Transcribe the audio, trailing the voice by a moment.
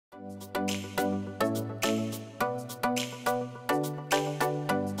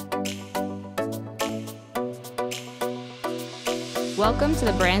Welcome to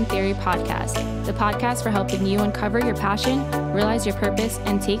the Brand Theory Podcast, the podcast for helping you uncover your passion, realize your purpose,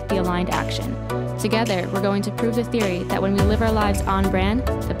 and take the aligned action. Together, we're going to prove the theory that when we live our lives on brand,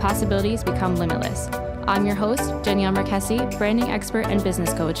 the possibilities become limitless. I'm your host, Danielle, branding expert and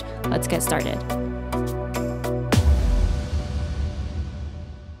business coach. Let's get started.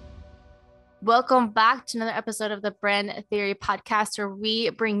 Welcome back to another episode of the Brand Theory Podcast, where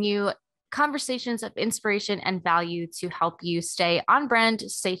we bring you conversations of inspiration and value to help you stay on brand,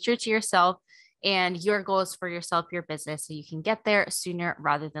 stay true to yourself and your goals for yourself, your business, so you can get there sooner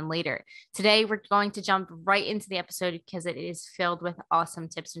rather than later. Today, we're going to jump right into the episode because it is filled with awesome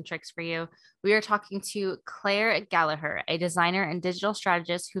tips and tricks for you. We are talking to Claire Gallagher, a designer and digital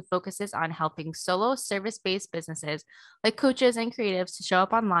strategist who focuses on helping solo service-based businesses like coaches and creatives to show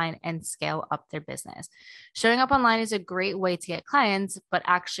up online and scale up their business. Showing up online is a great way to get clients, but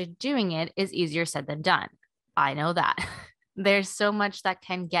actually doing it is easier said than done. I know that. There's so much that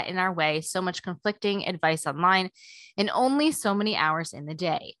can get in our way, so much conflicting advice online, and only so many hours in the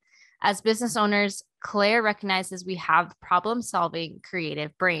day. As business owners, Claire recognizes we have problem-solving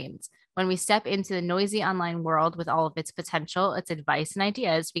creative brains. When we step into the noisy online world with all of its potential, its advice and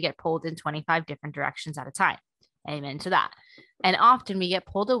ideas, we get pulled in 25 different directions at a time. Amen to that. And often we get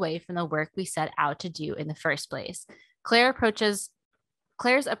pulled away from the work we set out to do in the first place.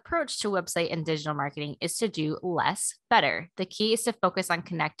 Claire's approach to website and digital marketing is to do less better. The key is to focus on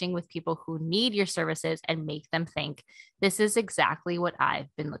connecting with people who need your services and make them think, this is exactly what I've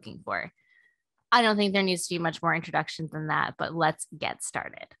been looking for. I don't think there needs to be much more introduction than that, but let's get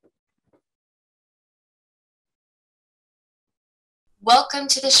started. Welcome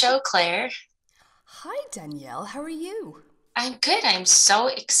to the show, Claire. Hi, Danielle. How are you? I'm good. I'm so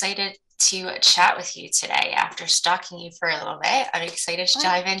excited to chat with you today. After stalking you for a little bit, I'm excited to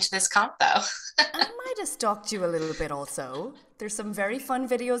dive into this combo. I might have stalked you a little bit also. There's some very fun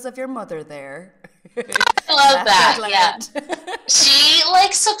videos of your mother there. I love that. Yeah. She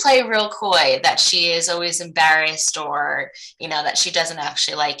likes to play real coy, that she is always embarrassed or, that she doesn't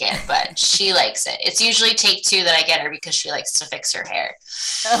actually like it, but she likes it. It's usually take two that I get her because she likes to fix her hair.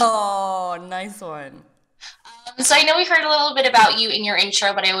 Oh, nice one. So I know we've heard a little bit about you in your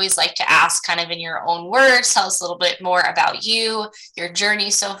intro, but I always like to ask kind of in your own words, tell us a little bit more about you, your journey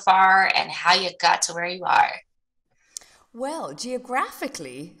so far, and how you got to where you are. Well,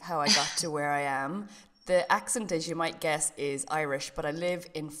 geographically, how I got to where I am, the accent, as you might guess, is Irish, but I live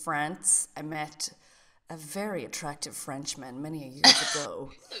in France. I met a very attractive Frenchman many years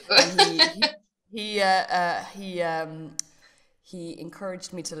ago. And he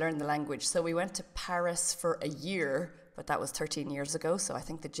encouraged me to learn the language. So we went to Paris for a year, but that was 13 years ago. So I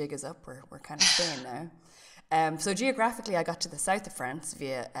think the jig is up. We're kind of staying now. So geographically, I got to the south of France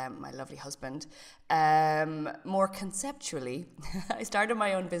via my lovely husband. More conceptually, I started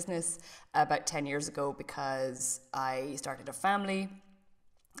my own business about 10 years ago because I started a family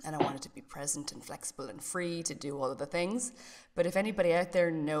and I wanted to be present and flexible and free to do all of the things. But if anybody out there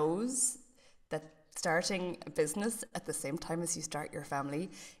knows that starting a business at the same time as you start your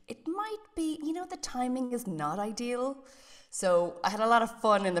family, it might be, the timing is not ideal. So I had a lot of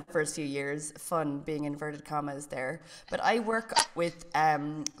fun in the first few years, fun being inverted commas there. But I work with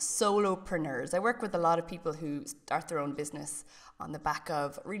solopreneurs. I work with a lot of people who start their own business on the back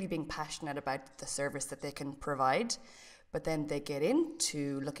of really being passionate about the service that they can provide. But then they get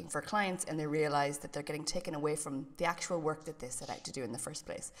into looking for clients and they realize that they're getting taken away from the actual work that they set out to do in the first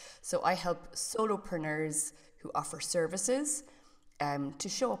place. So I help solopreneurs who offer services to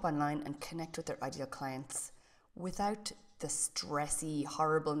show up online and connect with their ideal clients without the stressy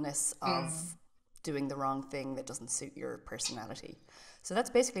horribleness of doing the wrong thing that doesn't suit your personality. So that's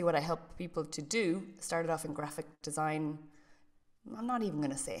basically what I help people to do. Started off in graphic design. I'm not even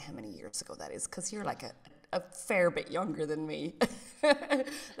going to say how many years ago that is, because you're like a fair bit younger than me.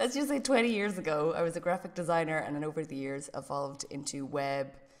 Let's just say 20 years ago, I was a graphic designer, and then over the years evolved into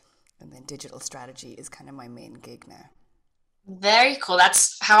web, and then digital strategy is kind of my main gig now. Very cool.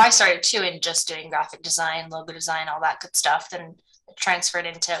 That's how I started too, in just doing graphic design, logo design, all that good stuff. Then transferred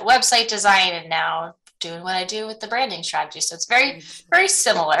into website design and now doing what I do with the branding strategy. So it's very, very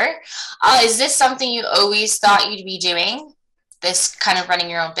similar. Is this something you always thought you'd be doing? This kind of running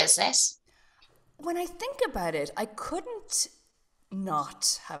your own business? When I think about it, I couldn't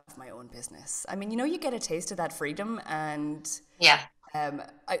not have my own business. I mean, you get a taste of that freedom, and yeah.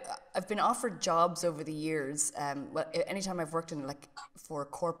 I've been offered jobs over the years. Anytime I've worked in for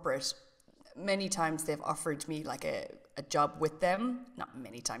corporate, many times they've offered me a job with them. Not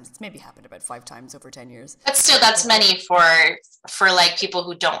many times. It's maybe happened about 5 times over 10 years. But still, that's many for people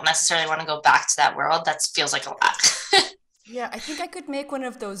who don't necessarily want to go back to that world. That feels like a lot. Yeah, I think I could make one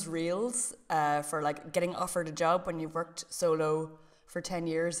of those reels for like getting offered a job when you've worked solo for 10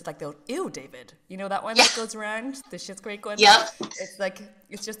 years. Like the, ew, David. You know that one Yeah. that goes around? The Schitt's Creek one? Yep. It's like,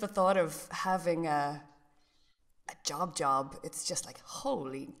 it's just the thought of having a job. It's just like,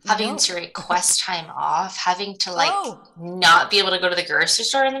 holy Having no. to request time off, having to like Oh, not be able to go to the grocery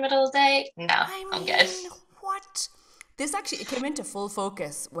store in the middle of the day. No, I I'm good. mean, what? This actually, it came into full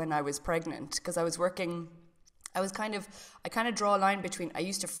focus when I was pregnant because I was working. I kind of draw a line between, I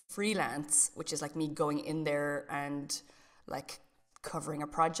used to freelance, which is like me going in there and like covering a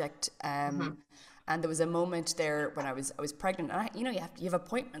project. Hmm. And there was a moment there when I was pregnant. And you know, you have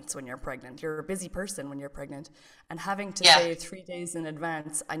appointments when you're pregnant. You're a busy person when you're pregnant, and having to Yeah. say 3 days in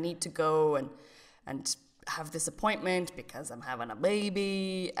advance, I need to go and have this appointment because I'm having a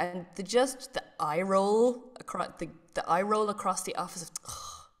baby, and the eye roll across the eye roll across the office of,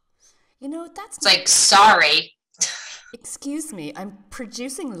 you know, that's It's not. like, sorry. Excuse me, I'm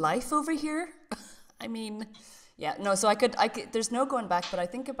producing life over here. I mean, yeah, no. So I could. There's no going back. But I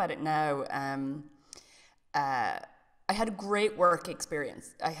think about it now. I had a great work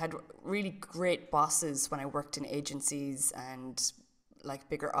experience. I had really great bosses when I worked in agencies and like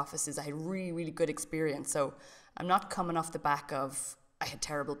bigger offices. I had really, really good experience. So I'm not coming off the back of I had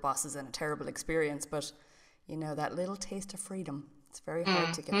terrible bosses and a terrible experience, but you know, that little taste of freedom. It's very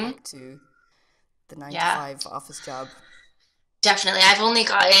hard to get Hmm. back to the nine to Yeah, five office job. definitely. I've only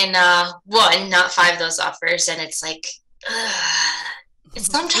gotten one, not five of those offers, and it's like, it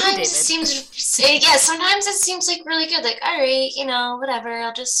Ew, sometimes David. seems, yeah, sometimes it seems like really good. Like, all right, whatever.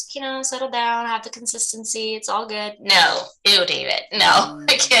 I'll just, settle down, have the consistency. It's all good. No, ew, David. No,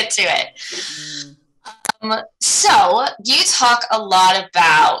 I Mm, can't do it. mm, So you talk a lot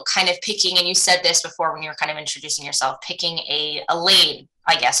about kind of picking, and you said this before when you were kind of introducing yourself, picking a lane,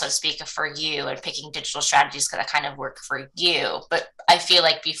 I guess, so to speak, for you and picking digital strategies that kind of work for you. But I feel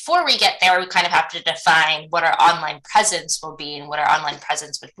like before we get there, we kind of have to define what our online presence will be and what our online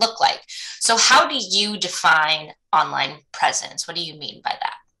presence would look like. So how do you define online presence? What do you mean by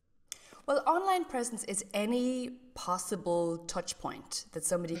that? Well, online presence is any possible touch point that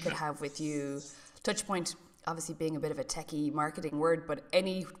somebody could have with you. Touch point, obviously, being a bit of a techie marketing word, but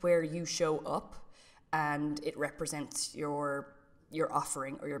anywhere you show up and it represents your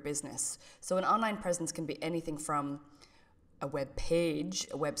offering or your business. So, an online presence can be anything from a web page,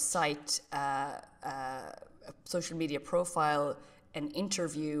 a website, a social media profile, an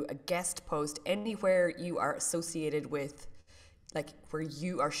interview, a guest post, anywhere you are associated with, like where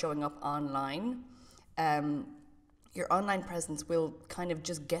you are showing up online. Um, your online presence will kind of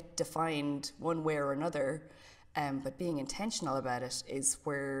just get defined one way or another. But being intentional about it is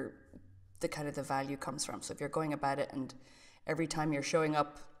where the kind of the value comes from. So if you're going about it and every time you're showing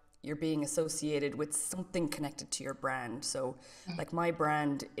up, you're being associated with something connected to your brand. So, like my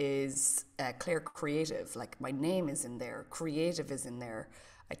brand is Claire Creative. Like my name is in there, creative is in there.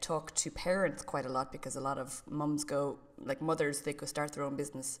 I talk to parents quite a lot because a lot of mums go, like mothers, they go start their own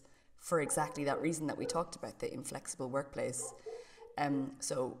business for exactly that reason that we talked about, the inflexible workplace.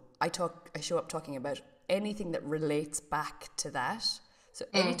 So I show up talking about anything that relates back to that. So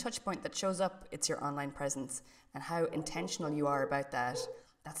any Mm, touch point that shows up, it's your online presence and how intentional you are about that.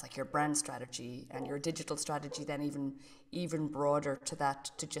 That's like your brand strategy and your digital strategy. Then even broader to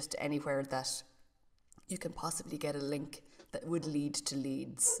that, to just anywhere that you can possibly get a link that would lead to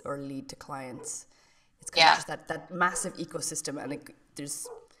leads or lead to clients. It's kind of yeah. just that massive ecosystem, and there's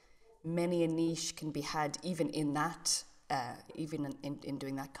many a niche can be had even in that, even in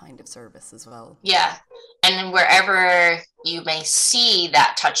doing that kind of service as well. Yeah. And then wherever you may see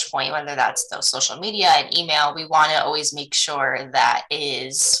that touch point, whether that's those social media and email, we want to always make sure that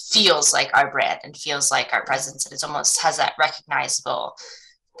is feels like our brand and feels like our Yeah, presence. And it almost has that recognizable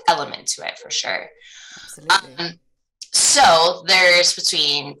element to it for sure. absolutely. Um, so there's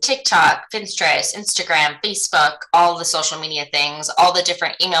between TikTok, Pinterest, Instagram, Facebook, all the social media things, all the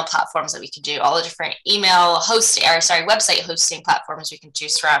different email platforms that we can do, all the different email hosting, or sorry, website hosting platforms we can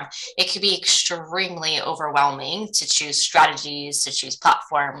choose from. It can be extremely overwhelming to choose strategies, to choose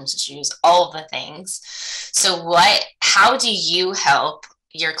platforms, to choose all the things. So how do you help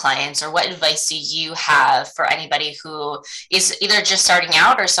your clients, or what advice do you have for anybody who is either just starting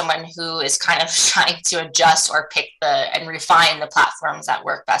out or someone who is kind of trying to adjust or pick and refine the platforms that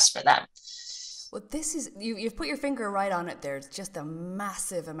work best for them? Well, this is you've put your finger right on it there. It's just a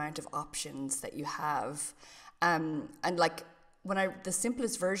massive amount of options that you have. And like the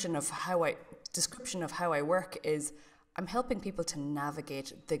simplest version of description of how I work is I'm helping people to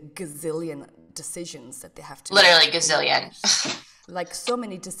navigate the gazillion decisions that they have to Literally make. gazillion. Like so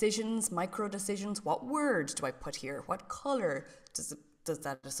many decisions, micro decisions. What word do I put here? What color does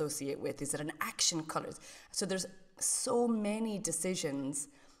that associate with? Is it an action color? So there's so many decisions.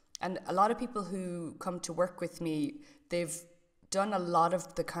 And a lot of people who come to work with me, they've done a lot of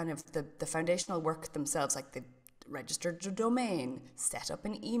the kind of the foundational work themselves, like they've registered a domain, set up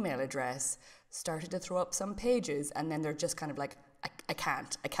an email address, started to throw up some pages, and then they're just kind of like, I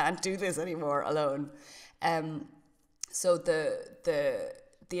can't do this anymore alone. So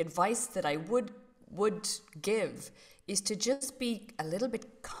the advice that I would give is to just be a little bit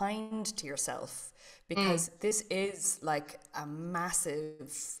kind to yourself, because this is like a massive,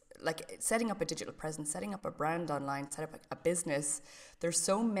 like setting up a digital presence, setting up a brand online, set up a business. There's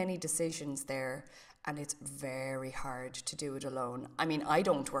so many decisions there, and it's very hard to do it alone. I mean, I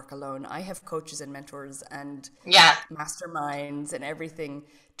don't work alone. I have coaches and mentors and masterminds and everything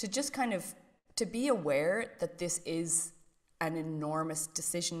to just kind of to be aware that this is an enormous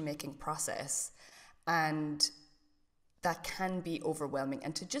decision-making process, and that can be overwhelming.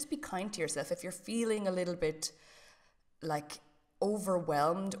 And to just be kind to yourself if you're feeling a little bit like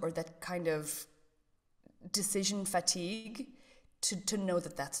overwhelmed or that kind of decision fatigue, to know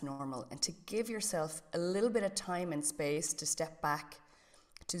that that's normal, and to give yourself a little bit of time and space to step back,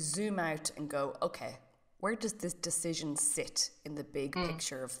 to zoom out and go, okay, where does this decision sit in the big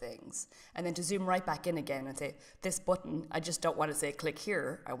picture of things? And then to zoom right back in again and say, this button, I just don't want to say click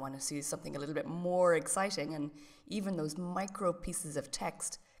here. I want to see something a little bit more exciting. And even those micro pieces of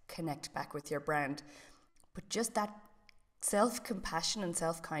text connect back with your brand. But just that self-compassion and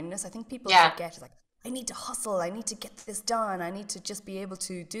self-kindness, I think people forget. It's like, I need to hustle. I need to get this done. I need to just be able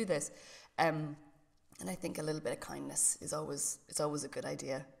to do this. And I think a little bit of kindness is always a good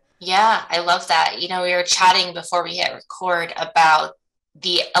idea. Yeah, I love that. You know, we were chatting before we hit record about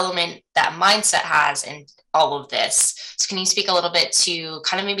the element that mindset has in all of this. So can you speak a little bit to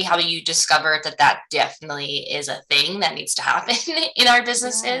kind of maybe how you discovered that definitely is a thing that needs to happen in our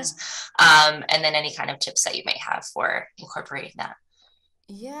businesses? And then any kind of tips that you may have for incorporating that.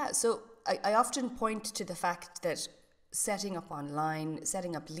 Yeah, so I often point to the fact that setting up online,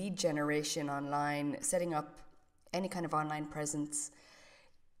 setting up lead generation online, setting up any kind of online presence,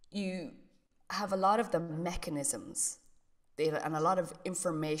 you have a lot of the mechanisms and a lot of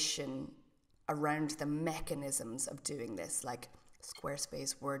information around the mechanisms of doing this, like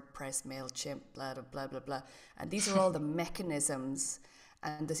Squarespace, WordPress, MailChimp, blah, blah, blah, blah, blah. And these are all the mechanisms,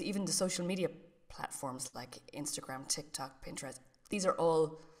 and there's even the social media platforms like Instagram, TikTok, Pinterest. These are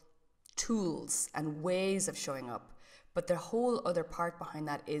all tools and ways of showing up. But the whole other part behind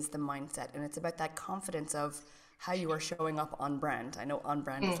that is the mindset. And it's about that confidence of how you are showing up on brand. I know on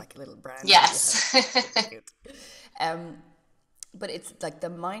brand is like a little brand. Yes. But it's like the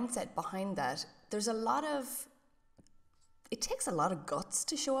mindset behind that. It takes a lot of guts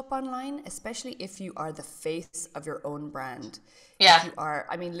to show up online, especially if you are the face of your own brand. Yeah. If you are,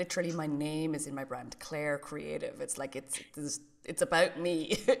 I mean, literally my name is in my brand, Claire Creative. It's like, it's about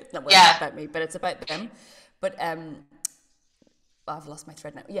me. Not about me, but it's about them. But I've lost my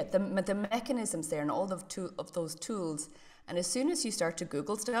thread now. Yeah, the mechanisms there and all of those tools. And as soon as you start to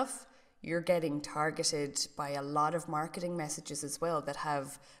Google stuff, you're getting targeted by a lot of marketing messages as well that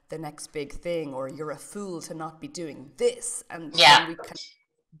have the next big thing, or you're a fool to not be doing this. And then we kind of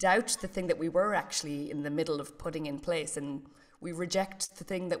doubt the thing that we were actually in the middle of putting in place, and we reject the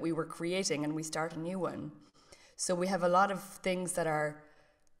thing that we were creating and we start a new one. So we have a lot of things that are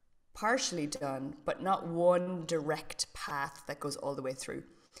partially done, but not one direct path that goes all the way through.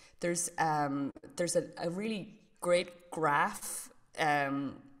 There's a really great graph.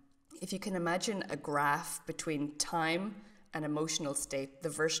 If you can imagine a graph between time and emotional state,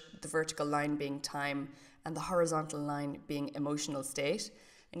 the vertical line being time and the horizontal line being emotional state,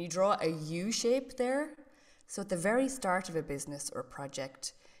 and you draw a U shape there. So at the very start of a business or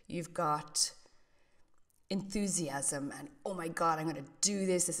project, you've got enthusiasm and, oh my God, I'm going to do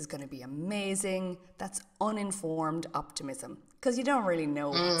this. This is going to be amazing. That's uninformed optimism, because you don't really know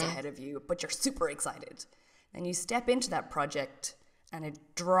what's ahead of you, but you're super excited. And you step into that project and it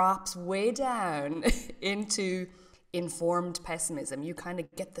drops way down into informed pessimism. You kind of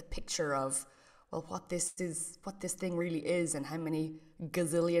get the picture of, well, what this thing really is, and how many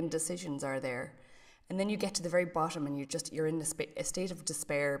gazillion decisions are there. And then you get to the very bottom and you're in a state of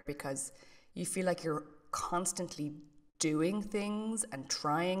despair, because you feel like you're constantly doing things and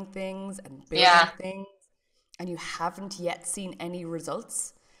trying things and building things, and you haven't yet seen any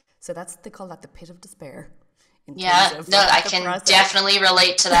results. So they call that the pit of despair. I can definitely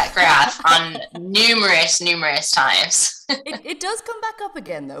relate to that graph on numerous times. It does come back up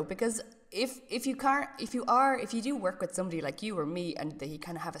again though, because if you do work with somebody like you or me and they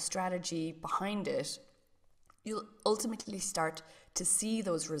kind of have a strategy behind it, you'll ultimately start to see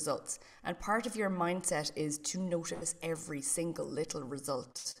those results. And part of your mindset is to notice every single little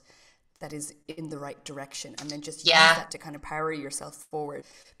result that is in the right direction, and then just use that to kind of power yourself forward,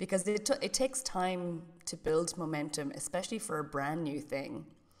 because it takes time to build momentum, especially for a brand new thing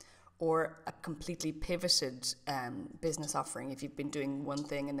or a completely pivoted business offering. If you've been doing one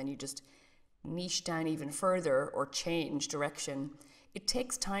thing and then you just niche down even further or change direction, it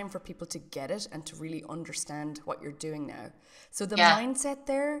takes time for people to get it and to really understand what you're doing now. So the mindset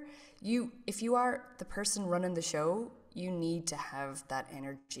there, if you are the person running the show, you need to have that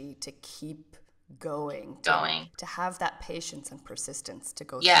energy to keep going. To have that patience and persistence to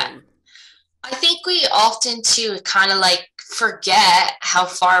go through. I think we often too kind of like forget how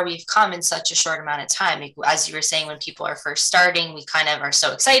far we've come in such a short amount of time. Like, as you were saying, when people are first starting, we kind of are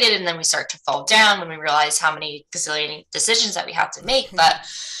so excited, and then we start to fall down when we realize how many gazillion decisions that we have to make. But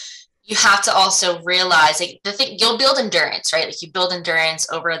you have to also realize, like, the thing, you'll build endurance, right? Like, you build endurance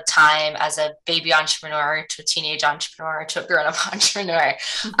over time as a baby entrepreneur to a teenage entrepreneur to a grown-up entrepreneur.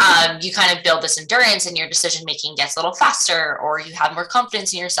 You kind of build this endurance, and your decision making gets a little faster, or you have more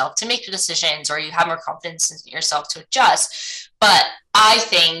confidence in yourself to make the decisions, or you have more confidence in yourself to adjust. But I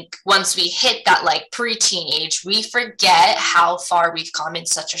think once we hit that like preteen age, we forget how far we've come in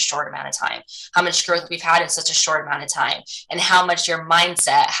such a short amount of time, how much growth we've had in such a short amount of time, and how much your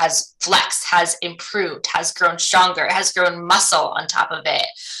mindset has flexed, has improved, has grown stronger, has grown muscle on top of it.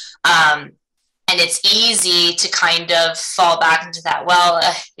 And it's easy to kind of fall back into that, well,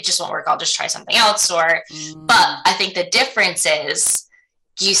 it just won't work, I'll just try something else. But I think the difference is,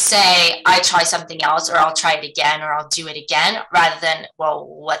 you say, I try something else, or I'll try it again, or I'll do it again, rather than, well,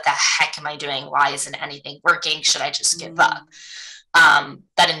 what the heck am I doing? Why isn't anything working? Should I just give up?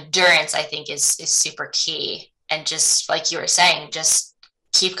 That endurance, I think, is super key. And just like you were saying, just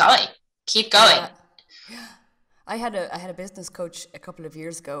keep going. Yeah. I had a business coach a couple of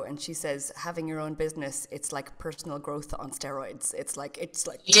years ago, and she says having your own business, it's like personal growth on steroids. It's like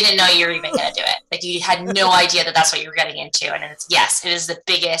you didn't know you were even going to do it. Like, you had no idea that that's what you were getting into. And it is the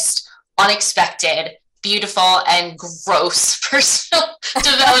biggest, unexpected, beautiful, and gross personal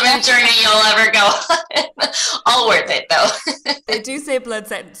development journey you'll ever go on. All worth it, though. They do say blood,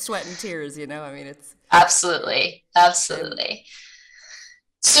 sweat, and tears. I mean, it's absolutely.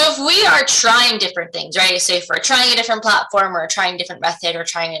 So if we are trying different things, right? So if we're trying a different platform, or trying a different method, or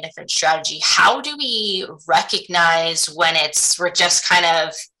trying a different strategy, how do we recognize when we're just kind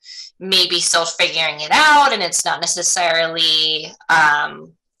of maybe still figuring it out, and it's not necessarily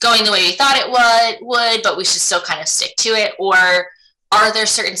going the way we thought it would, but we should still kind of stick to it? Or are there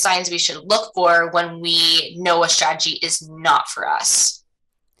certain signs we should look for when we know a strategy is not for us?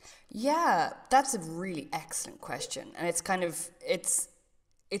 Yeah, that's a really excellent question. And it's kind of, it's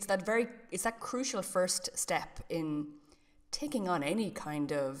that crucial first step in taking on any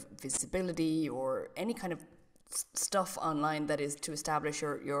kind of visibility or any kind of stuff online that is to establish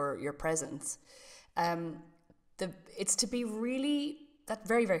your presence. It's to be really, that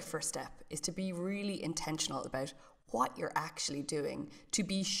very, very first step is to be really intentional about what you're actually doing, to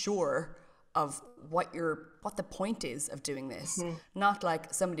be sure of what the point is of doing this. Mm-hmm. Not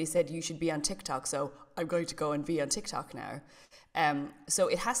like somebody said you should be on TikTok, so I'm going to go and be on TikTok now. So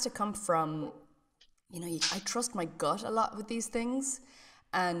it has to come from, I trust my gut a lot with these things,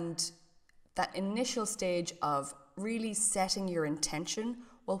 and that initial stage of really setting your intention.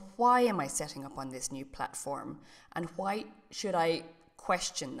 Well, why am I setting up on this new platform, and why should I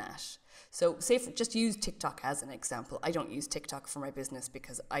question that? So just use TikTok as an example. I don't use TikTok for my business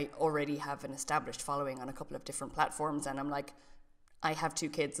because I already have an established following on a couple of different platforms, and I'm like, I have 2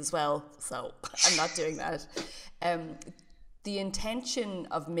 kids as well, so I'm not doing that. The intention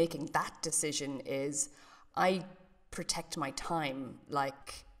of making that decision is I protect my time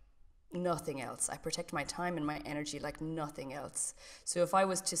like nothing else. I protect my time and my energy like nothing else. So if I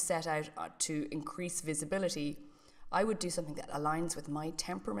was to set out to increase visibility, I would do something that aligns with my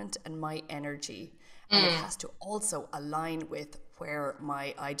temperament and my energy. And it has to also align with where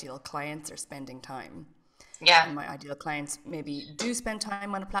my ideal clients are spending time. Yeah. And my ideal clients maybe do spend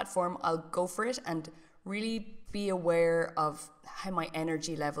time on a platform, I'll go for it and really be aware of how my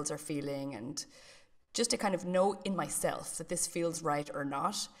energy levels are feeling, and just to kind of know in myself that this feels right or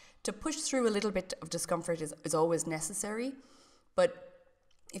not. To push through a little bit of discomfort is always necessary. But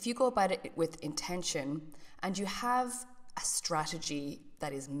if you go about it with intention and you have a strategy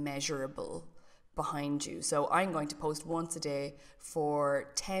that is measurable behind you. So I'm going to post once a day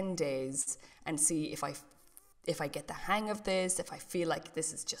for 10 days and see if I if I get the hang of this, if I feel like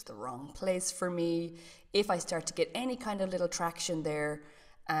this is just the wrong place for me, if I start to get any kind of little traction there,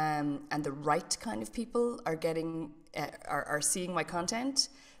 and the right kind of people are getting are seeing my content,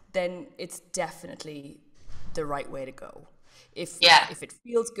 then it's definitely the right way to go. If it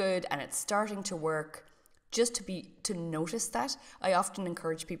feels good and it's starting to work, just to notice that. I often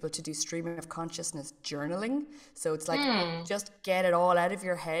encourage people to do stream of consciousness journaling. So it's like, just get it all out of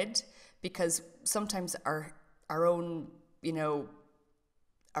your head, because sometimes our own,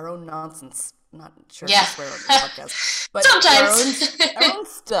 our own nonsense, I'm not sure if I swear on the podcast, but sometimes our own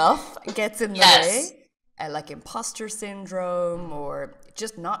stuff gets in the way, like imposter syndrome, or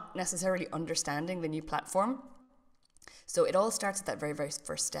just not necessarily understanding the new platform. So it all starts at that very, very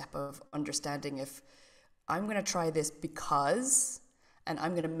first step of understanding, if I'm going to try this because, and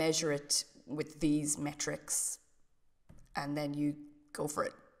I'm going to measure it with these metrics, and then you go for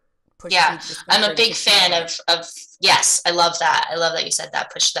it. I'm a big fan of yes, I love that. I love that you said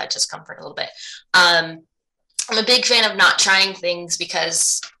that, push that discomfort a little bit. I'm a big fan of not trying things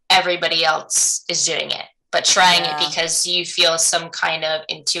because everybody else is doing it, but trying it because you feel some kind of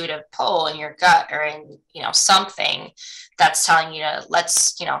intuitive pull in your gut, or in, something that's telling you to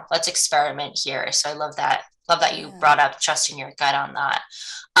let's experiment here. So I love that you brought up trusting your gut on that.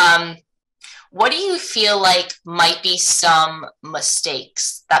 What do you feel like might be some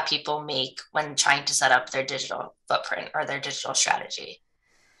mistakes that people make when trying to set up their digital footprint or their digital strategy?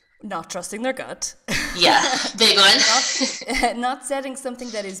 Not trusting their gut. Yeah, big one. Not setting something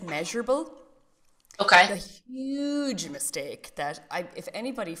that is measurable. Okay. The huge mistake that if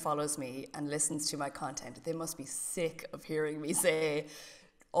anybody follows me and listens to my content, they must be sick of hearing me say,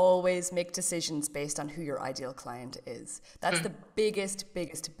 always make decisions based on who your ideal client is. That's the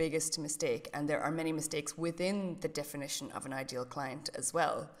biggest mistake. And there are many mistakes within the definition of an ideal client as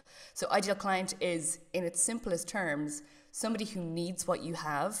well. So ideal client is, in its simplest terms, somebody who needs what you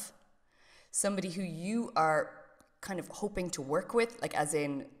have, somebody who you are kind of hoping to work with, like as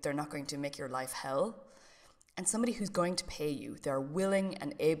in they're not going to make your life hell, and somebody who's going to pay you. They're willing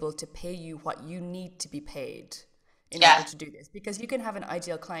and able to pay you what you need to be paid in order to do this. Because you can have an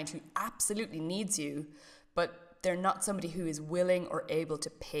ideal client who absolutely needs you, but they're not somebody who is willing or able to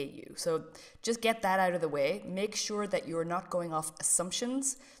pay you. So just get that out of the way. Make sure that you're not going off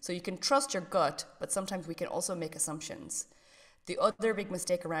assumptions. So you can trust your gut, but sometimes we can also make assumptions. The other big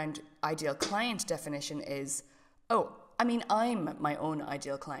mistake around ideal client definition is, I'm my own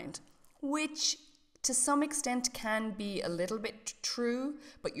ideal client, which to some extent can be a little bit true,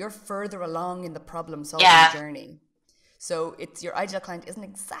 but you're further along in the problem solving journey. So it's your ideal client isn't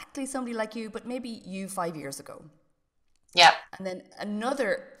exactly somebody like you, but maybe you 5 years ago. Yeah. And then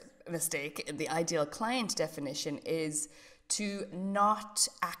another mistake in the ideal client definition is to not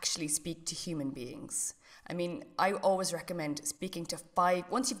actually speak to human beings. I mean, I always recommend speaking to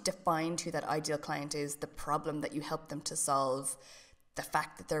once you've defined who that ideal client is, the problem that you help them to solve, the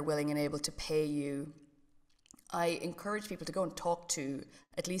fact that they're willing and able to pay you, I encourage people to go and talk to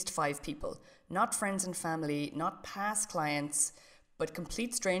at least 5 people, not friends and family, not past clients, but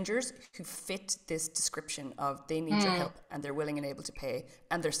complete strangers who fit this description of they need your help and they're willing and able to pay,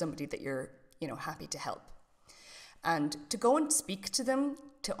 and there's somebody that you're, happy to help. And to go and speak to them,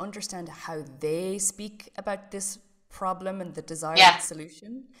 to understand how they speak about this problem and the desired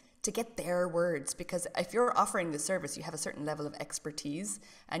solution, to get their words. Because if you're offering the service, you have a certain level of expertise,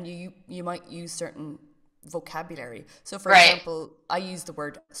 and you might use certain vocabulary. So for example, I use the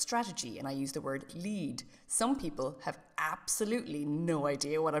word strategy and I use the word lead. Some people have absolutely no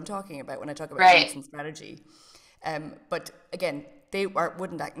idea what I'm talking about when I talk about leads and strategy. But again, they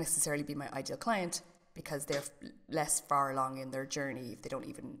wouldn't necessarily be my ideal client, because they're less far along in their journey. If they don't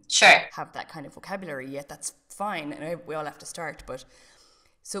even have that kind of vocabulary yet, that's fine. And we all have to start. But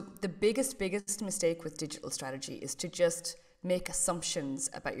so the biggest mistake with digital strategy is to just make assumptions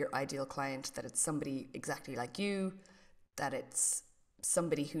about your ideal client, that it's somebody exactly like you, that it's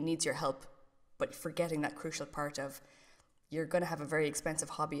somebody who needs your help, but forgetting that crucial part of you're going to have a very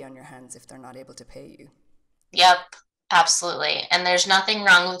expensive hobby on your hands if they're not able to pay you. Yep, absolutely. And there's nothing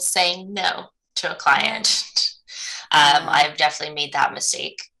wrong with saying no to a client. I've definitely made that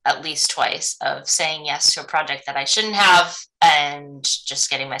mistake at least twice, of saying yes to a project that I shouldn't have, and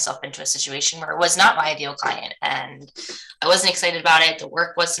just getting myself into a situation where it was not my ideal client and I wasn't excited about it. The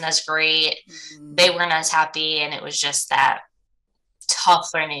work wasn't as great. They weren't as happy. And it was just that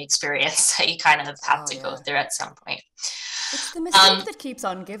tough learning experience that you kind of have to go through at some point. It's the mistake that keeps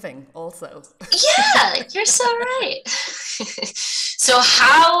on giving also. Yeah, you're so right. So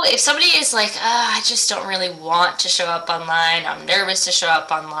how, if somebody is like, I just don't really want to show up online, I'm nervous to show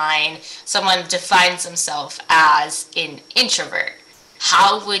up online, someone defines themselves as an introvert,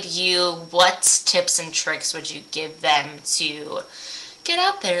 how would you, what tips and tricks would you give them to get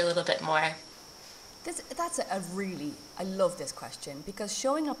out there a little bit more? That's a really, I love this question, because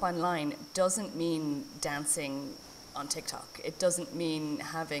showing up online doesn't mean dancing on TikTok. It doesn't mean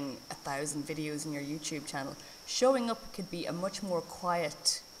having 1,000 videos in your YouTube channel. Showing up could be a much more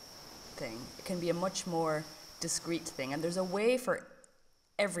quiet thing. It can be a much more discreet thing. And there's a way for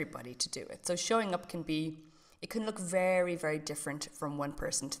everybody to do it. So showing up it can look very, very different from one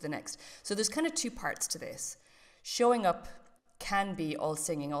person to the next. So there's kind of two parts to this. Showing up can be all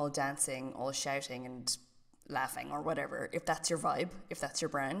singing, all dancing, all shouting and laughing or whatever, if that's your vibe, if that's your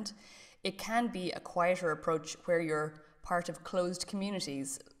brand. It can be a quieter approach where you're part of closed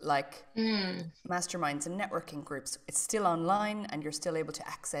communities like masterminds and networking groups. It's still online and you're still able to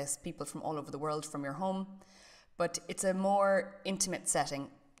access people from all over the world from your home, but it's a more intimate setting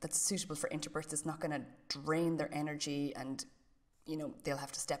that's suitable for introverts. It's not going to drain their energy and, they'll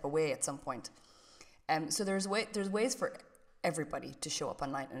have to step away at some point. So there's ways for everybody to show up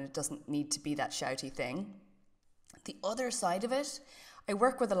online, and it doesn't need to be that shouty thing. The other side of it, I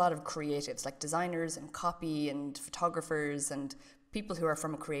work with a lot of creatives like designers and copy and photographers and people who are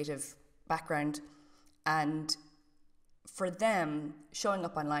from a creative background. And for them, showing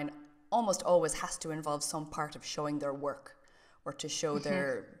up online almost always has to involve some part of showing their work or to show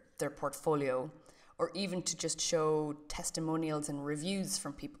their portfolio, or even to just show testimonials and reviews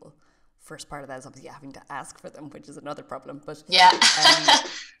from people. First part of that is obviously having to ask for them, which is another problem. But yeah.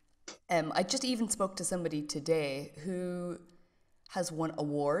 I just even spoke to somebody today who has won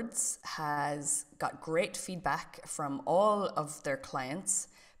awards, has got great feedback from all of their clients,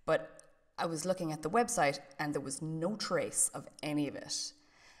 but I was looking at the website and there was no trace of any of it.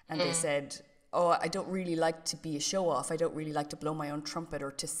 And they said, I don't really like to be a show-off. I don't really like to blow my own trumpet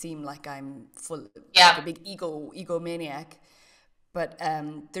or to seem like I'm like a big egomaniac. But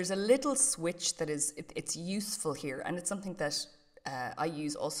there's a little switch that it's useful here. And it's something that I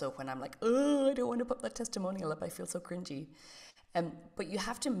use also when I'm like, I don't want to put that testimonial up. I feel so cringy. But you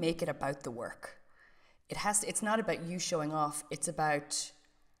have to make it about the work. It's not about you showing off. It's about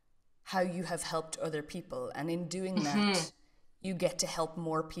how you have helped other people. And in doing that, you get to help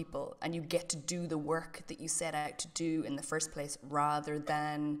more people and you get to do the work that you set out to do in the first place rather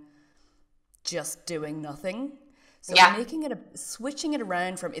than just doing nothing. So switching it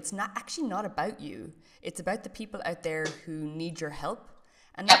around from, it's not about you. It's about the people out there who need your help.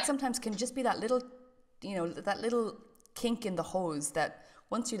 And that sometimes can just be that little kink in the hose that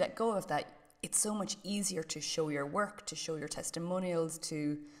once you let go of that, it's so much easier to show your work, to show your testimonials,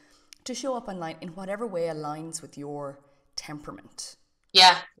 to show up online in whatever way aligns with your temperament.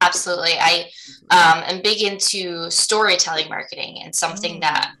 Yeah, absolutely. I am big into storytelling marketing, and something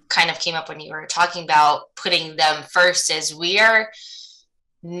that kind of came up when you were talking about putting them first is we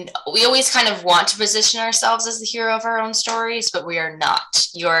always kind of want to position ourselves as the hero of our own stories, but we are not.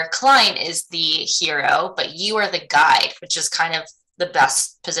 Your client is the hero, but you are the guide, which is kind of the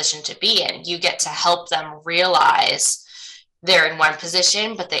best position to be in. You get to help them realize they're in one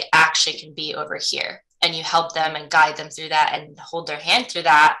position, but they actually can be over here. And you help them and guide them through that and hold their hand through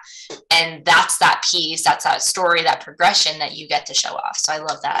that. And that's that piece, that's that story, that progression that you get to show off. So I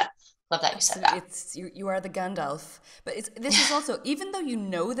love that. Love that you said that. You are the Gandalf. But this is also, even though you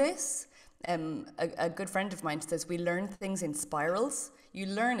know this, a good friend of mine says we learn things in spirals. You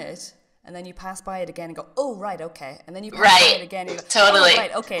learn it, and then you pass by it again and go, oh, right, okay. And then you pass by it again and you go, totally. Oh,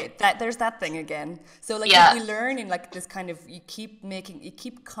 right, okay, there's that thing again. So like we learn in like this kind of, you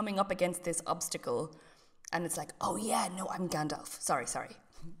keep coming up against this obstacle, and it's like, oh yeah, no, I'm Gandalf. Sorry.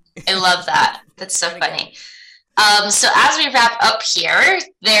 I love that. That's so funny. So as we wrap up here,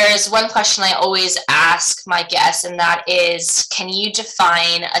 there's one question I always ask my guests, and that is, can you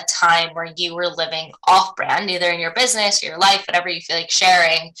define a time where you were living off-brand, either in your business or your life, whatever you feel like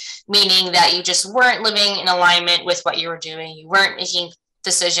sharing, meaning that you just weren't living in alignment with what you were doing, you weren't making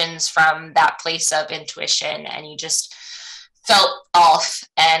decisions from that place of intuition, and you just felt off?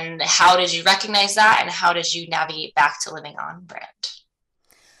 And how did you recognize that, and how did you navigate back to living on brand?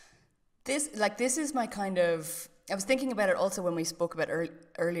 This is my kind of, I was thinking about it also when we spoke about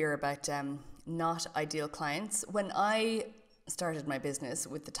earlier about not ideal clients. When I started my business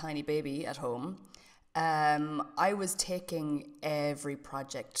with the tiny baby at home, I was taking every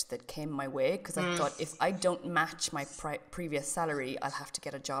project that came my way because I thought if I don't match my previous salary, I'll have to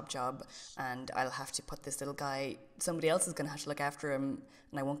get a job and I'll have to put this little guy, somebody else is going to have to look after him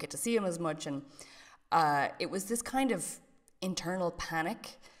and I won't get to see him as much. And it was this kind of internal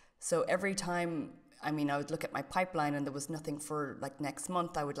panic. So every time, I would look at my pipeline and there was nothing for like next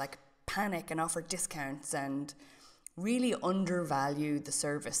month, I would like panic and offer discounts and really undervalue the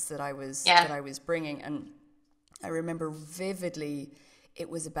service that I was bringing. And I remember vividly, it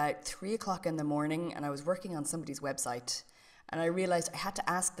was about 3:00 in the morning and I was working on somebody's website and I realized I had to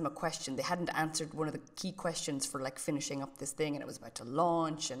ask them a question. They hadn't answered one of the key questions for like finishing up this thing, and it was about to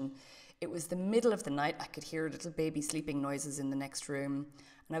launch, and it was the middle of the night. I could hear little baby sleeping noises in the next room,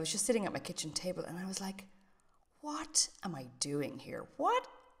 and I was just sitting at my kitchen table and I was like, what am I doing here? What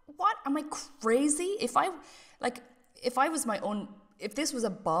am I crazy? If this was a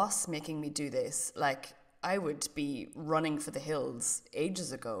boss making me do this, like I would be running for the hills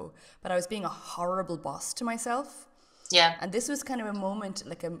ages ago, but I was being a horrible boss to myself. Yeah. And this was kind of a moment,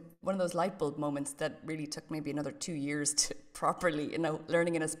 like one of those light bulb moments that really took maybe another 2 years to properly,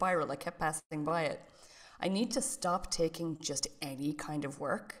 learning in a spiral. I kept passing by it. I need to stop taking just any kind of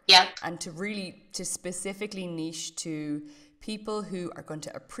work. Yeah. And to specifically niche to people who are going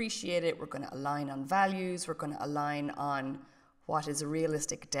to appreciate it. We're going to align on values. We're going to align on what is a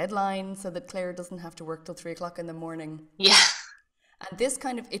realistic deadline so that Claire doesn't have to work till 3:00 in the morning. Yeah. And this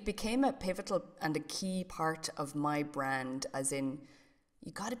it became a pivotal and a key part of my brand, as in,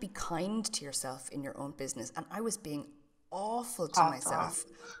 you got to be kind to yourself in your own business. And I was being awful to myself.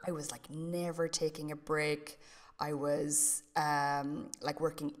 I was like never taking a break. I was like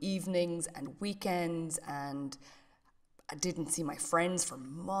working evenings and weekends, and I didn't see my friends for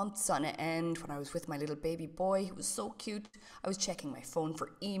months on end. When I was with my little baby boy, he was so cute. I was checking my phone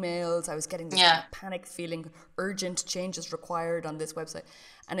for emails. I was getting this kind of panic feeling, urgent changes required on this website.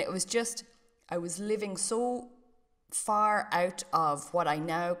 And it was just, I was living so far out of what I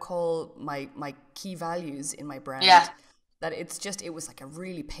now call my key values in my brand. Yeah. That it was like a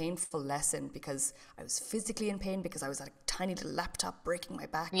really painful lesson, because I was physically in pain because I was at a tiny little laptop breaking my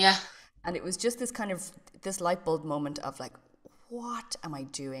back. Yeah. And it was just this light bulb moment of like, what am I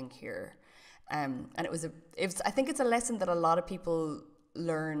doing here? And I think it's a lesson that a lot of people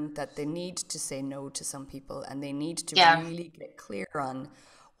learn, that they need to say no to some people, and they need to really get clear on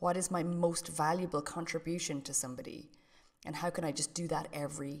what is my most valuable contribution to somebody, and how can I just do that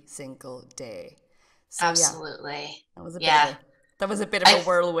every single day. So, absolutely. That was a bit of a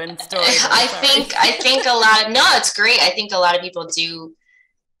whirlwind story. I think it's great. I think a lot of people do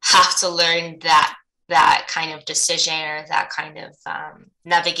have to learn that kind of decision, or that kind of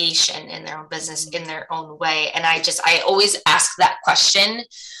navigation in their own business in their own way. And I always ask that question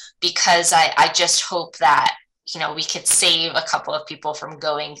because I just hope that, we could save a couple of people from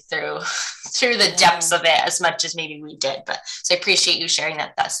going through the depths of it as much as maybe we did. But so I appreciate you sharing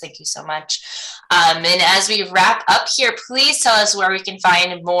that with us. Thank you so much. And as we wrap up here, please tell us where we can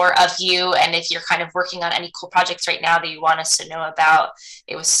find more of you, and if you're kind of working on any cool projects right now that you want us to know about.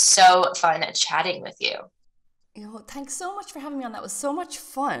 It was so fun chatting with you. Thanks so much for having me on. That was so much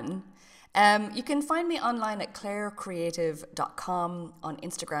fun. You can find me online at clairecreative.com, on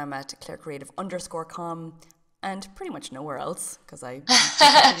Instagram at clairecreative_com, and pretty much nowhere else, because I'm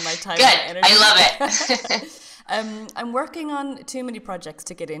taking my time and energy. I love it. I'm working on too many projects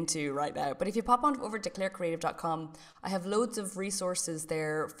to get into right now, but if you pop on over to clairecreative.com, I have loads of resources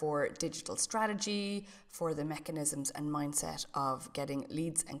there for digital strategy, for the mechanisms and mindset of getting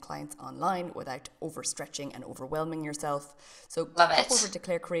leads and clients online without overstretching and overwhelming yourself. So pop over to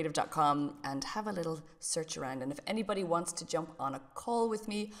clairecreative.com and have a little search around. And if anybody wants to jump on a call with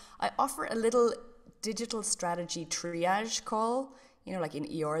me, I offer a little digital strategy triage call. Like in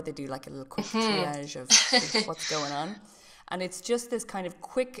ER, they do like a little quick triage of what's going on. And it's just this kind of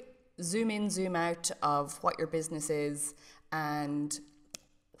quick zoom in, zoom out of what your business is and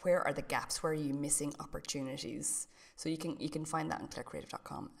where are the gaps, where are you missing opportunities. So you can find that on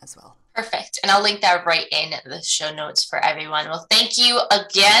clairecreative.com as well. Perfect. And I'll link that right in the show notes for everyone. Well, thank you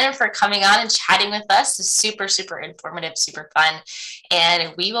again for coming on and chatting with us. It's super, super informative, super fun.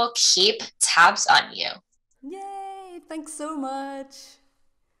 And we will keep tabs on you. Yay! Thanks so much.